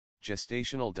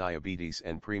Gestational diabetes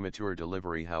and premature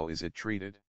delivery. How is it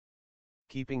treated?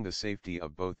 Keeping the safety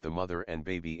of both the mother and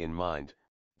baby in mind,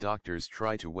 doctors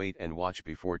try to wait and watch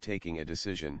before taking a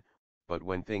decision, but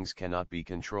when things cannot be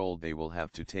controlled they will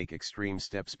have to take extreme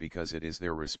steps because it is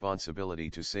their responsibility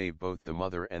to save both the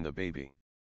mother and the baby.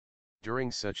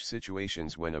 During such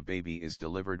situations, when a baby is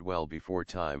delivered well before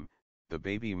time, the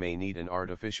baby may need an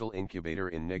artificial incubator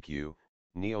in NICU,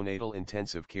 neonatal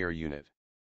intensive care unit.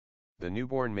 The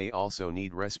newborn may also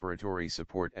need respiratory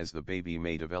support as the baby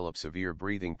may develop severe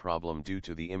breathing problem due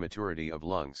to the immaturity of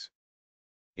lungs.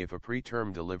 If a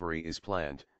preterm delivery is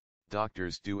planned,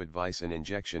 doctors do advise an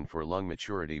injection for lung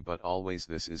maturity, but always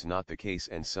this is not the case,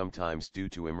 and sometimes due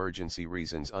to emergency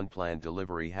reasons unplanned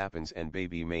delivery happens and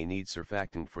baby may need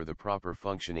surfactant for the proper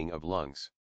functioning of lungs.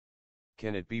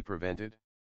 Can it be prevented?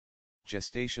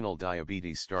 Gestational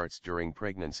diabetes starts during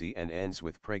pregnancy and ends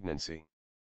with pregnancy.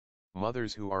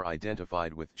 Mothers who are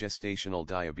identified with gestational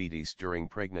diabetes during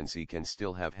pregnancy can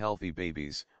still have healthy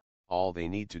babies. All they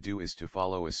need to do is to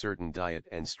follow a certain diet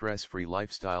and stress-free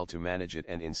lifestyle to manage it,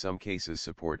 and in some cases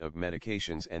support of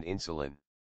medications and insulin.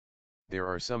 There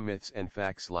are some myths and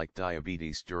facts like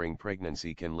diabetes during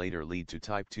pregnancy can later lead to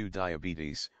type 2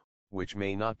 diabetes, which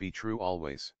may not be true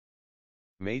always.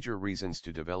 Major reasons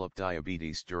to develop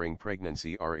diabetes during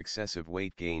pregnancy are excessive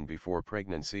weight gain before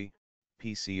pregnancy,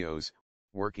 PCOS,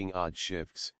 working odd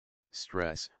shifts,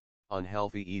 stress,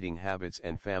 unhealthy eating habits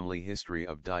and family history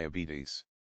of diabetes.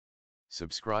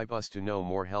 Subscribe us to know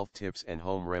more health tips and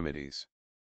home remedies.